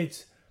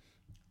 It's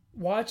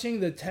watching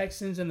the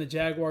Texans and the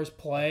Jaguars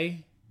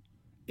play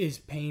is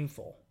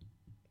painful.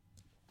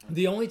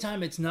 The only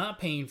time it's not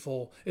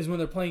painful is when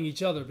they're playing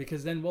each other,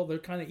 because then, well, they're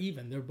kind of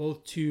even. They're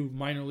both two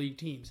minor league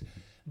teams.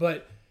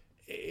 But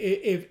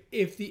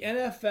if the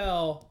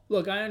NFL,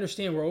 look, I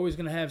understand we're always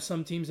going to have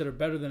some teams that are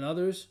better than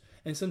others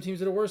and some teams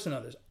that are worse than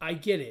others. I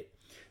get it.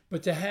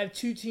 But to have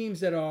two teams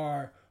that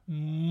are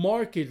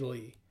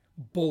markedly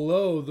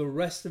below the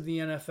rest of the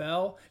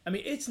NFL, I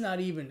mean, it's not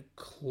even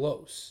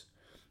close.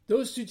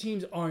 Those two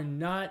teams are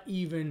not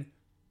even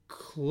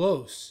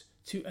close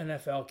to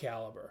NFL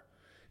caliber.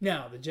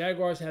 Now, the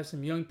Jaguars have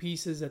some young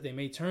pieces that they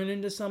may turn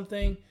into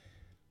something.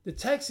 The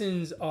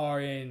Texans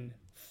are in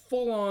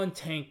full-on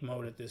tank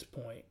mode at this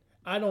point.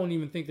 I don't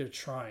even think they're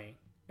trying.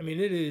 I mean,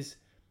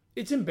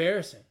 it's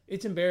embarrassing.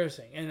 It's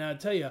embarrassing. And I'll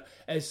tell you,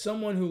 as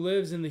someone who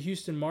lives in the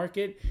Houston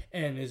market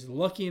and is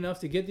lucky enough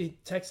to get the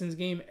Texans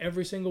game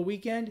every single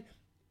weekend,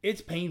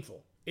 it's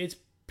painful. It's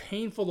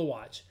painful to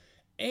watch.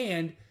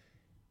 And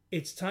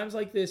it's times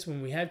like this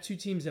when we have two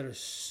teams that are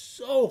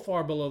so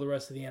far below the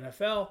rest of the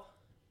NFL,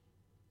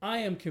 I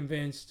am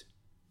convinced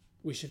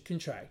we should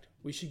contract.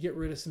 We should get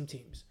rid of some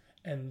teams.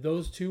 And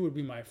those two would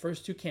be my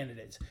first two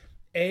candidates.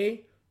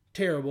 A,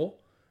 terrible.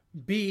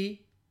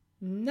 B,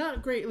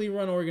 not greatly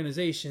run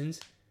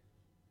organizations.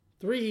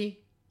 3,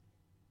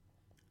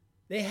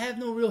 they have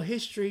no real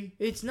history.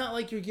 It's not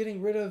like you're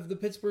getting rid of the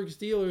Pittsburgh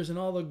Steelers and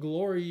all the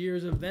glory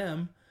years of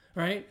them,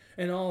 right?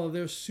 And all of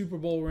their Super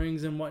Bowl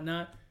rings and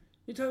whatnot.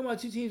 You're talking about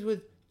two teams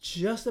with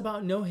just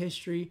about no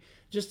history,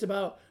 just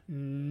about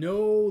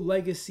no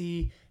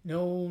legacy,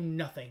 no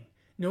nothing,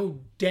 no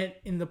dent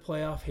in the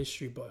playoff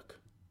history book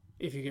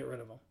if you get rid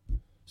of them.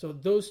 So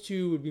those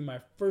two would be my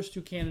first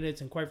two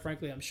candidates, and quite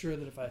frankly, I'm sure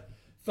that if I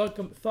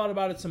thought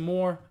about it some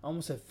more, I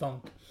almost said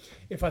thunk.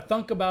 If I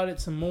thunk about it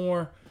some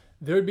more,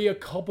 there'd be a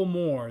couple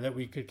more that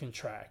we could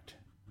contract.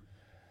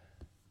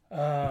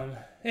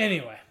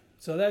 Anyway,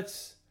 so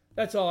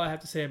that's all I have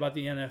to say about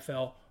the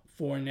NFL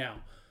for now.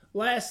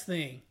 Last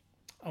thing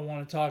I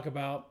want to talk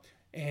about,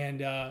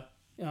 and I'm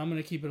going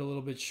to keep it a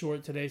little bit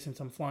short today since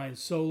I'm flying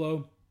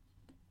solo,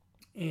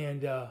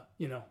 and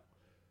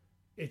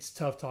it's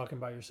tough talking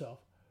by yourself.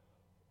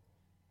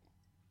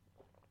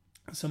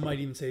 Some might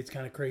even say it's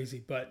kind of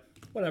crazy, but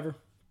whatever.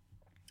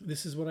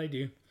 This is what I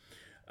do.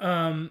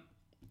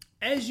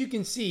 As you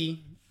can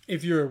see,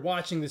 if you're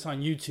watching this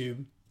on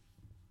YouTube,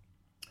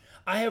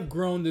 I have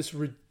grown this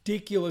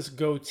ridiculous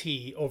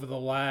goatee over the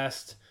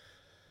last,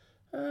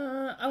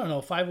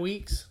 5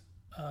 weeks,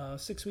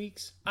 6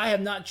 weeks. I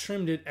have not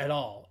trimmed it at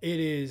all. It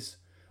is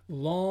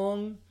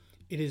long,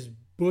 it is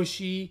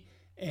bushy,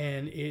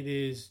 and it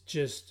is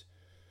just,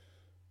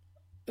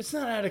 it's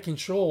not out of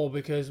control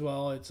because,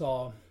 well, it's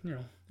all,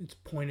 it's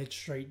pointed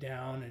straight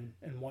down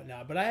and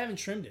whatnot, but I haven't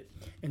trimmed it.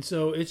 And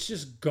so it's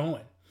just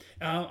going.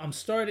 I'm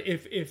starting,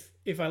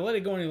 if I let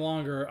it go any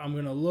longer, I'm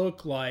going to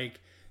look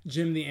like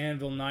Jim the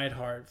Anvil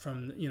Neidhart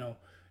from,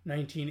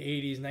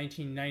 1980s,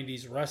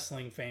 1990s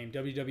wrestling fame,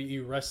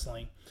 WWE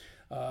wrestling.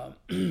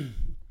 Jim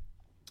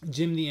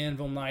the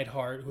Anvil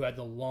Neidhart, who had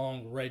the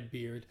long red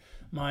beard.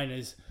 Mine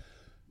is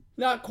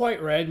not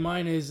quite red.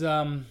 Mine is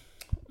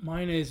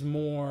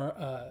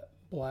more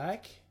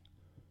black,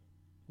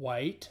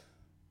 white,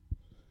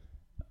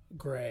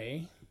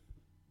 gray,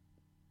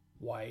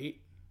 white,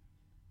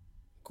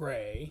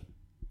 gray,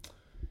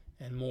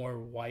 and more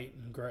white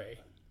and gray.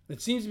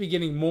 It seems to be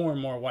getting more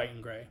and more white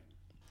and gray.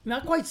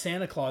 Not quite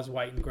Santa Claus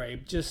white and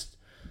gray, just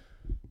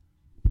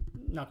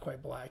not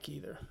quite black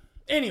either.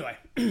 Anyway,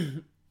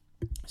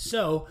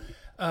 so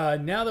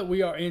now that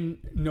we are in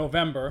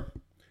November,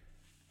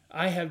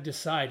 I have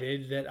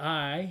decided that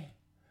I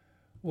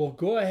will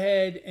go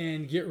ahead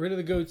and get rid of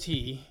the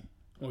goatee,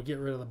 or get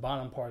rid of the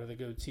bottom part of the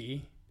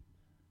goatee,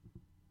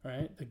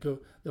 right?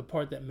 The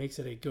part that makes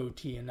it a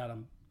goatee and not a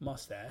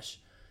mustache.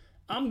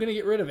 I'm going to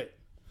get rid of it.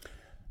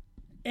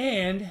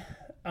 And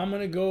I'm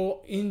going to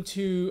go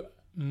into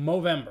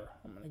Movember.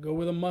 I'm going to go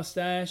with a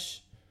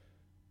mustache,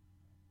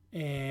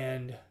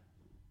 and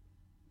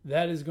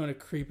that is going to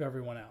creep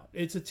everyone out.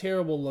 It's a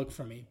terrible look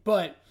for me,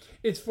 but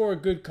it's for a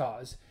good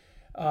cause.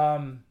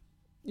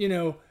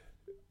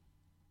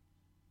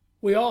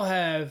 We all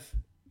have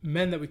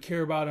men that we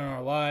care about in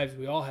our lives.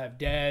 We all have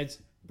dads,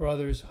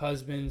 brothers,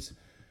 husbands,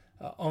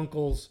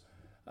 uncles.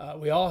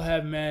 We all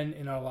have men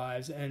in our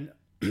lives, and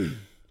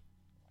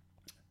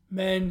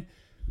men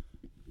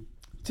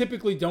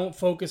typically don't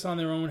focus on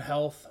their own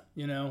health.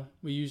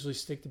 We usually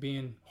stick to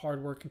being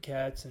hardworking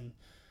cats, and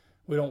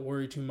we don't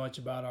worry too much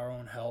about our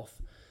own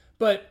health.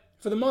 But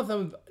for the month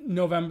of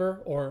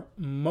November, or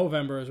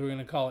Movember as we're going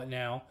to call it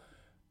now,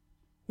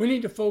 we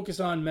need to focus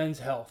on men's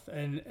health.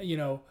 And,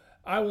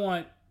 I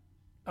want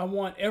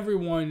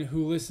everyone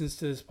who listens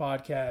to this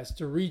podcast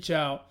to reach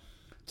out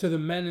to the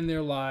men in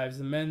their lives,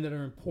 the men that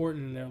are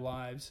important in their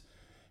lives,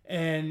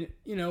 and,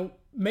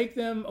 make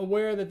them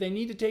aware that they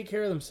need to take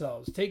care of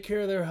themselves, take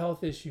care of their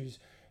health issues,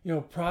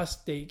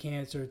 prostate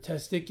cancer,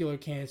 testicular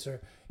cancer,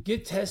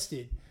 get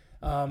tested,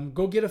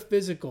 go get a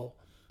physical,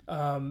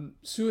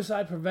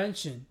 suicide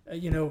prevention,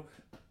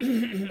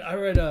 I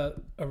read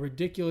a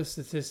ridiculous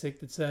statistic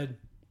that said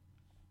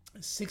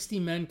 60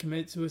 men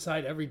commit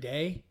suicide every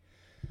day,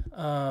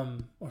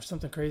 or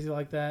something crazy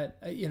like that.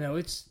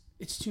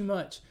 It's too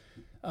much.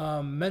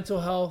 Mental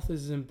health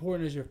is as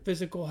important as your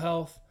physical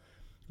health.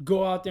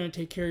 Go out there and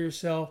take care of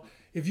yourself.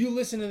 If you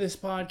listen to this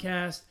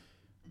podcast,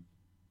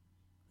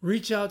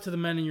 reach out to the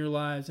men in your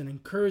lives and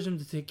encourage them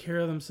to take care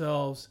of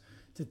themselves,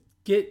 to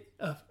get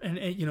an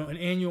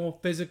annual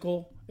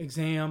physical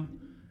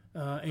exam.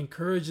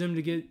 Encourage them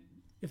to get,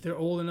 if they're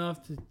old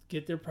enough, to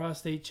get their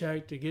prostate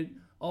checked, to get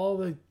all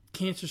the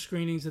cancer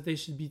screenings that they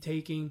should be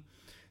taking,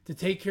 to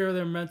take care of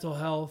their mental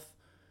health.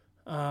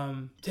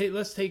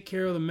 Let's take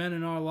care of the men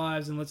in our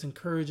lives, and let's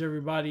encourage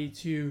everybody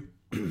to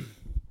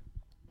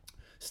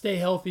stay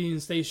healthy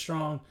and stay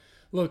strong.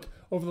 Look,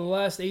 over the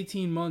last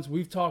 18 months,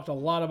 we've talked a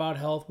lot about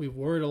health. We've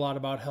worried a lot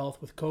about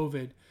health with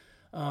COVID.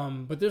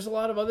 But there's a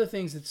lot of other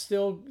things that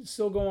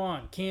still go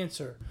on.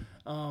 Cancer,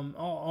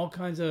 all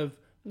kinds of,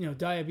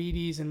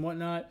 diabetes and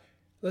whatnot.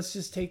 Let's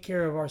just take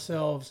care of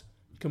ourselves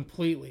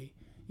completely.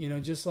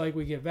 Just like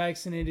we get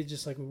vaccinated,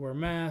 just like we wear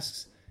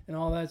masks and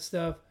all that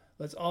stuff.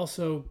 Let's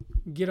also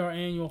get our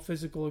annual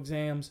physical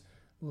exams.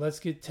 Let's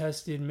get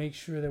tested, make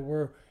sure that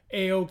we're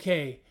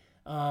A-okay.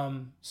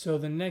 So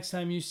the next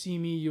time you see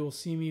me, you'll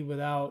see me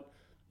without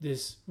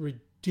this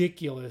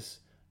ridiculous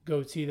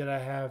goatee that I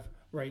have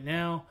right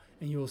now,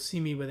 and you will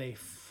see me with a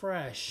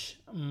fresh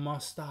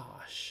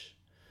mustache.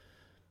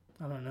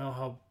 I don't know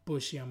how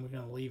bushy I'm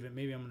going to leave it.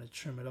 Maybe I'm going to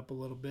trim it up a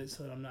little bit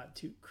so that I'm not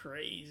too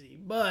crazy,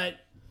 but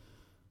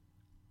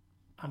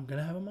I'm going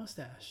to have a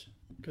mustache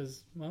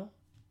because, well,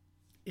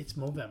 it's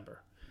Movember.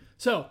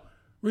 So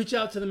reach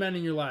out to the men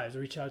in your lives.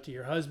 Reach out to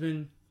your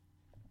husband,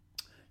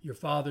 your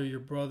father, your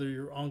brother,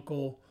 your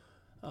uncle.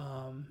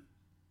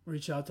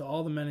 Reach out to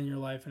all the men in your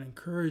life and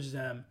encourage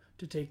them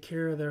to take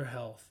care of their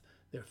health,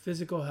 their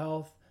physical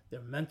health,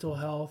 their mental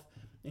health.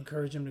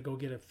 Encourage them to go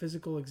get a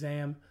physical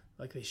exam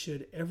like they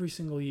should every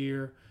single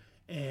year,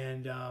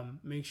 and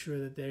make sure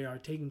that they are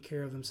taking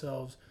care of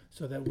themselves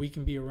so that we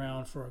can be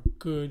around for a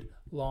good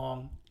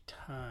long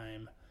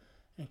time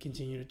and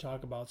continue to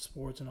talk about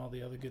sports and all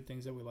the other good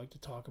things that we like to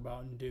talk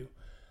about and do.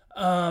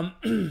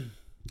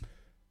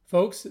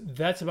 Folks,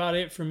 that's about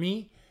it for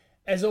me.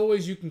 As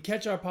always, you can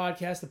catch our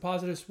podcast, the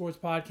Positive Sports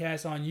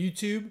Podcast, on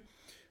YouTube,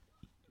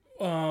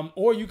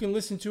 or you can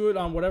listen to it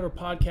on whatever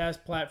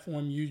podcast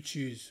platform you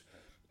choose.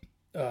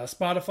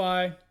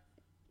 Spotify,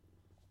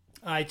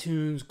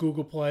 iTunes,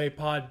 Google Play,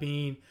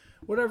 Podbean,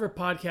 whatever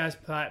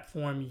podcast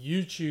platform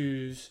you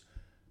choose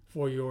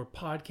for your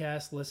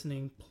podcast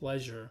listening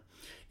pleasure.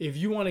 If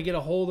you want to get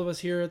a hold of us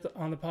here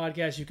on the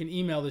podcast, you can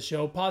email the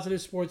show,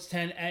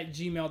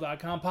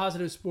 positivesports10@gmail.com,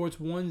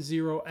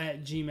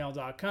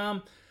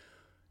 positivesports10@gmail.com.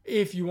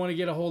 If you want to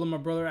get a hold of my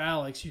brother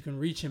Alex, you can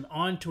reach him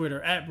on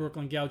Twitter at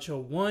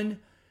BrooklynGaucho1.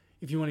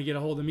 If you want to get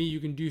a hold of me, you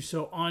can do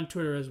so on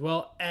Twitter as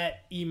well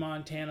at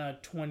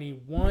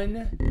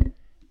eMontana21.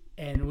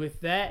 And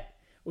with that,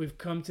 we've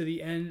come to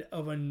the end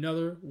of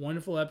another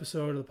wonderful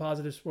episode of the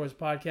Positive Sports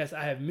Podcast.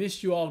 I have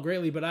missed you all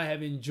greatly, but I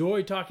have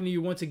enjoyed talking to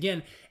you once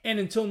again. And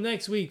until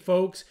next week,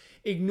 folks,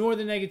 ignore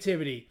the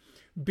negativity.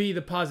 Be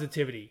the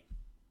positivity.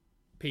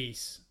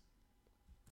 Peace.